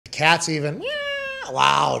cat's even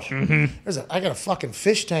loud. I got a fucking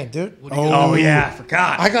fish tank, dude. Oh yeah, I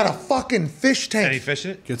forgot. I got a fucking fish tank. Any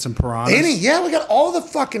fishing it? Get some piranhas. Yeah, we got all the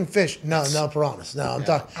fucking fish. No piranhas. No, I'm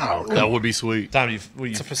talking. Oh, that would be sweet. Tom,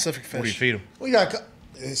 it's a Pacific fish. What do you feed them? We got.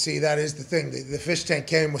 See, that is the thing. The fish tank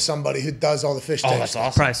came with somebody who does all the fish tanks. Oh, that's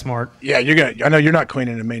awesome. Probably smart. Yeah, you're good. I know you're not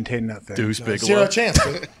cleaning and maintaining that thing. Deuce Bigelow. Zero chance,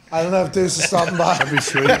 dude. I don't know if Deuce is stopping by. That'd be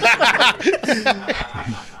sweet.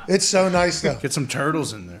 It's so nice, though. Get some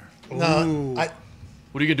turtles in there. No,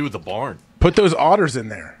 What are you going to do with the barn? Put those otters in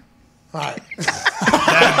there. all right.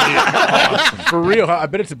 For real, I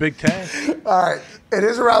bet it's a big tank. All right. It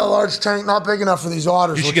is a rather large tank, not big enough for these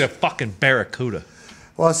otters. You should get a fucking barracuda.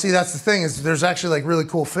 Well, see, that's the thing is there's actually like really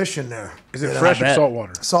cool fish in there. Is it fresh or salt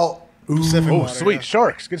water? Salt. Pacific Oh, water, sweet. yeah.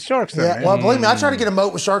 Sharks. Get sharks there, Yeah, man. well, believe me, I tried to get a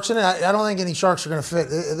moat with sharks in it. I don't think any sharks are going to fit.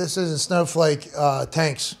 This isn't snowflake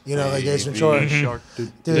tanks, like Ace Ventura. Shark.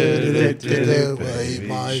 Got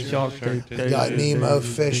Nemo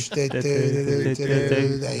fish. They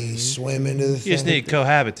swim into the You just thing. need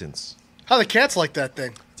cohabitants. How the cats like that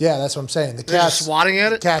thing? Yeah, that's what I'm saying. The They're cats just swatting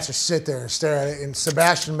at it? Cats just sit there and stare at it. And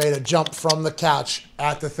Sebastian made a jump from the couch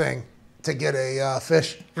at the thing to get a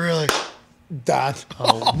fish. Really? Died.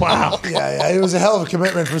 Oh, wow. Yeah. It was a hell of a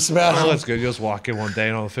commitment for Sebastian. Oh, that's good. You'll just walk in one day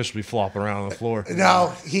and all the fish will be flopping around on the floor.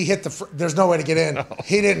 No, he hit there's no way to get in.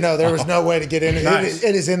 He didn't know there was no way to get in. Nice.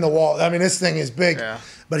 It is in the wall. I mean, this thing is big. Yeah.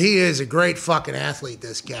 But he is a great fucking athlete,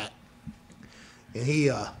 this cat. And he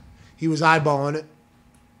was eyeballing it.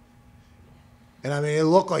 And I mean, it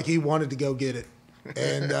looked like he wanted to go get it.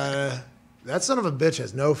 And that son of a bitch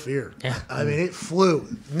has no fear. Yeah. I mean, it flew.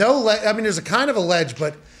 There's a kind of a ledge,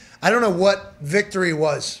 but I don't know what victory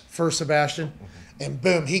was for Sebastian. And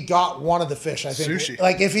boom, he got one of the fish. I think, Sushi.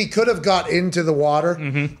 like if he could have got into the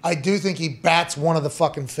water, I do think he bats one of the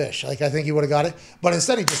fucking fish. Like I think he would have got it, but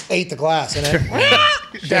instead he just ate the glass and then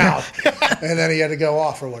down, and then he had to go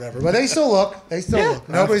off or whatever. But they still look. Look.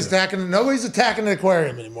 Nobody's attacking the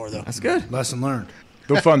aquarium anymore, though. That's good. Lesson learned.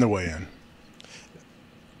 They'll find their way in.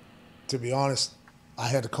 To be honest, I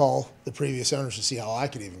had to call the previous owners to see how I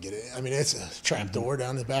could even get it. I mean, it's a trap door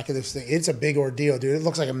down the back of this thing. It's a big ordeal, dude. It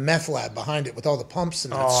looks like a meth lab behind it with all the pumps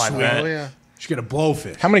and Oh, I bet. Oh, yeah. You should get a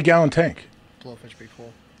blowfish. How many gallon tank? Blowfish be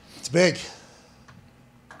cool. It's big.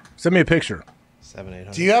 Send me a picture.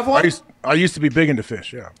 700-800. Do you have one? I used to be big into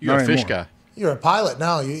fish, yeah. You're Not a fish anymore. guy. You're a pilot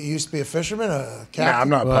now. You used to be a fisherman, a captain? Nah, I'm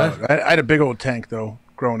not a What? pilot. I had a big old tank, though,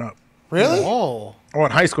 growing up. Really? Oh. Oh,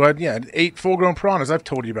 in high school, I had 8 full-grown piranhas. I've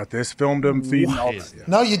told you about this. Filmed them, feeding all that. Yeah.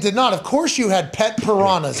 No, you did not. Of course you had pet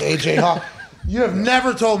piranhas, AJ Hawk. You have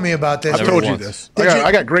never told me about this. I've told you once. this. Did you-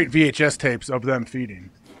 I got great VHS tapes of them feeding.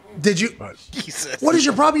 Did you? Jesus. What is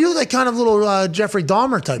your problem? You're like kind of little Jeffrey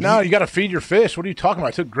Dahmer type. No, you got to feed your fish. What are you talking about?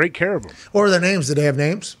 I took great care of them. What are their names? Did they have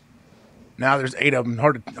names? Now there's 8 of them.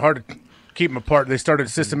 Hard to keep them apart. They started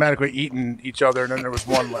systematically eating each other, and then there was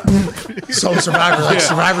one left. So Survivor,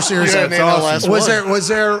 Survivor Series. Yeah, name the last Was one. was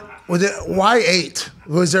it? Why 8?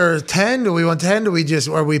 Was there 10? Do we want 10? Do we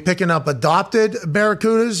are we picking up adopted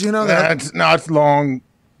barracudas? You know that. It's long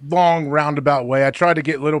roundabout way. I tried to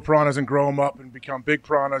get little piranhas and grow them up and become big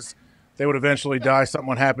piranhas. They would eventually die. Something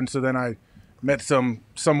would happen. So then I met some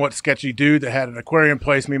somewhat sketchy dude that had an aquarium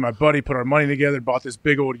place. Me and my buddy put our money together, bought this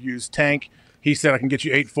big old used tank. He said, I can get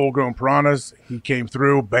you 8 full-grown piranhas. He came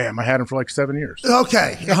through. Bam. I had him for like 7 years.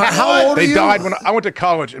 Okay. How old are They you? died when I went to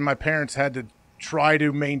college, and my parents had to try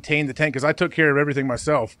to maintain the tank because I took care of everything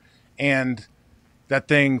myself. And that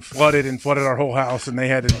thing flooded our whole house, and they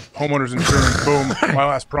had homeowners insurance. Boom. My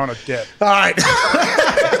last piranha dead. All right.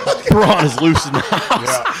 Piranha's loose in the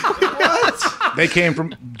house. What? They came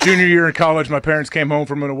from junior year in college. My parents came home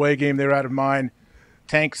from an away game. They were out of mine.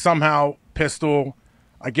 Tank somehow pistol.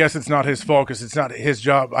 I guess it's not his fault because it's not his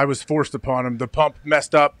job. I was forced upon him. The pump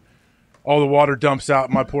messed up. All the water dumps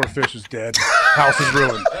out. My poor fish is dead. House is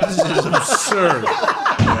ruined. This is absurd.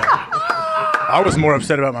 I was more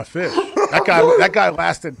upset about my fish. That guy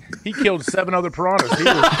lasted. He killed 7 other piranhas. He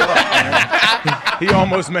was tough, man. He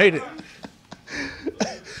almost made it.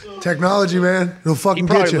 Technology, man. It'll fucking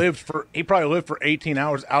get you. He probably lived for 18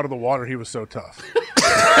 hours out of the water. He was so tough.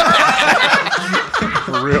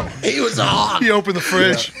 For real. He was on. He opened the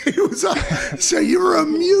fridge. He was on. So you were a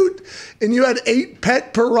mute, and you had 8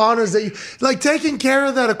 pet piranhas. That taking care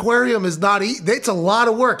of that aquarium is not easy. It's a lot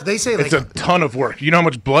of work. They say It's a ton of work. You know how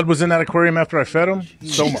much blood was in that aquarium after I fed them?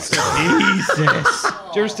 So much. Jesus.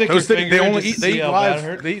 Did you ever stick your finger in just to see how bad it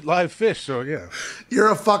hurt? They eat live fish, so yeah.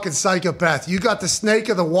 You're a fucking psychopath. You got the snake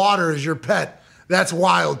of the water as your pet. That's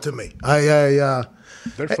wild to me.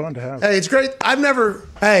 They're fun to have. Hey, it's great.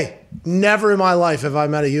 Never in my life have I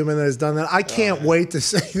met a human that has done that. I can't wait to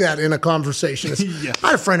say that in a conversation. I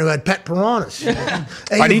had a friend who had pet piranhas.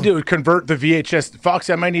 I need to convert the VHS.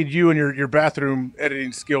 Foxy, I might need you and your bathroom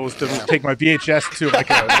editing skills to take my VHS to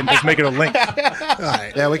and just make it a link. All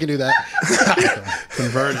right. Yeah, we can do that.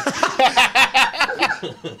 Convert it.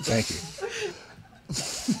 Thank you.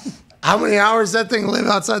 How many hours does that thing live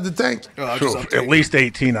outside the tank? At least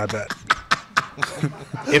 18, I bet.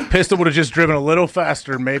 If Pistol would have just driven a little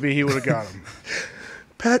faster, maybe he would have got him.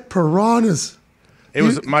 Pet piranhas. It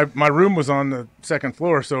was my room was on the second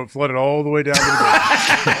floor, so it flooded all the way down to the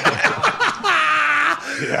basement.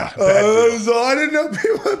 Yeah. I didn't know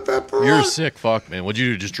people had pet piranhas. You're a sick fuck, man. Would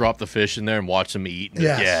you just drop the fish in there and watch them eat?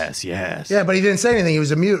 Yes. Yes. Yeah, but he didn't say anything. He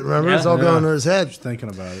was a mute, remember? It was all going to his head. Just thinking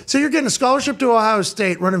about it. So you're getting a scholarship to Ohio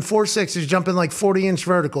State, running 4.6s, jumping like 40-inch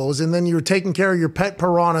verticals, and then you were taking care of your pet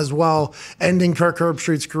piranhas while ending Kirk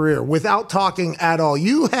Herbstreit's career without talking at all.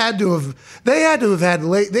 They had to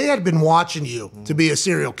have been watching you to be a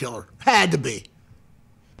serial killer. Had to be.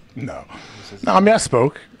 No, I mean, I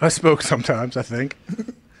spoke sometimes, I think.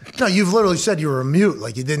 No, you've literally said you were a mute,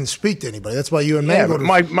 like you didn't speak to anybody. That's why you and Yeah, Mango.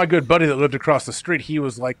 but my good buddy that lived across the street, we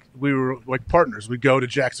were like partners. We'd go to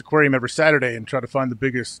Jack's Aquarium every Saturday and try to find the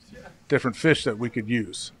biggest different fish that we could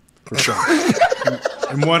use. For sure.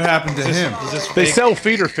 And what happened to him? They sell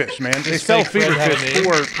feeder fish, man. They sell feeder Fred fish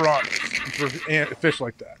for piranhas, for fish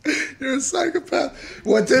like that. You're a psychopath.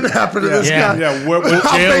 What did happen to this guy? Yeah, what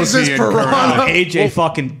How jail big is is he this in piranha? currently? AJ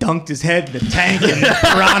fucking dunked his head in the tank and the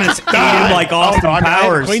piranhas ate him like Austin I had to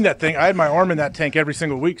Powers. clean that thing. I had my arm in that tank every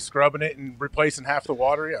single week, scrubbing it and replacing half the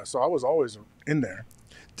water. Yeah, so I was always in there.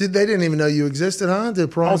 They didn't even know you existed, huh? Did Oh,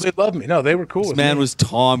 piranhas? they loved me. No, they were cool. This with man me. was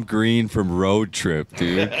Tom Green from Road Trip,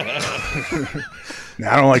 dude.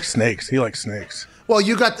 Nah, I don't like snakes. He likes snakes. Well,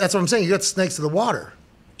 that's what I'm saying. You got snakes to the water.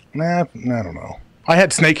 Nah, I don't know. I had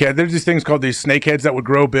snakehead. There's these things called these snakeheads that would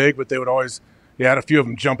grow big, but they would always, I had a few of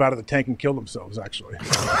them jump out of the tank and kill themselves, actually.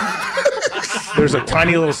 There's a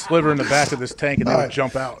tiny little sliver in the back of this tank, and they would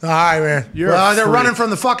jump out. All right, man. They're running from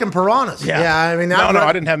the fucking piranhas. Yeah, I mean, No,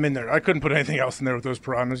 I didn't have them in there. I couldn't put anything else in there with those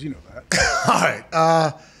piranhas. You know that. All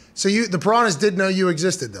right. So the piranhas did know you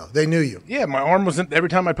existed, though. They knew you. Yeah, my arm wasn't. Every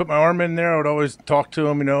time I put my arm in there, I would always talk to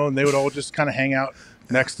them, and they would all just kind of hang out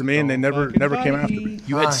next to me, and they never came after me.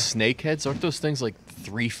 You had snakeheads? Aren't those things like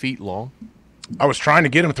 3 feet long? I was trying to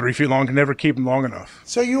get them 3 feet long, could never keep them long enough.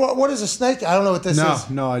 So what is a snake? I don't know what this is.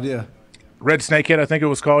 No idea. Red snakehead, I think it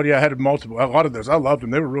was called. Yeah, I had a lot of those. I loved them.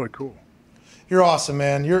 They were really cool. You're awesome,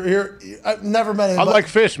 man. I've never met anybody. I like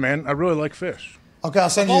fish, man. I really like fish. Okay,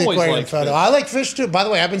 I'll send you the always aquarium liked photo. fish. I like fish too. By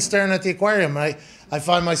the way, I've been staring at the aquarium, and I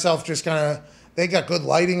find myself just kind of. They got good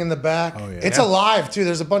lighting in the back. Oh, yeah. It's alive too.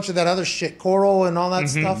 There's a bunch of that other shit, coral and all that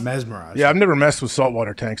stuff. Mesmerized. Yeah, I've never messed with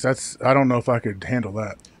saltwater tanks. I don't know if I could handle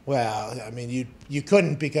that. Well, I mean, you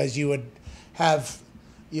couldn't because you would have,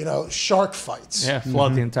 shark fights. Yeah,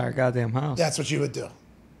 flood the entire goddamn house. That's what you would do.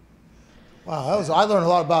 Wow, I learned a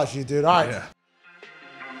lot about you, dude. All right. Yeah.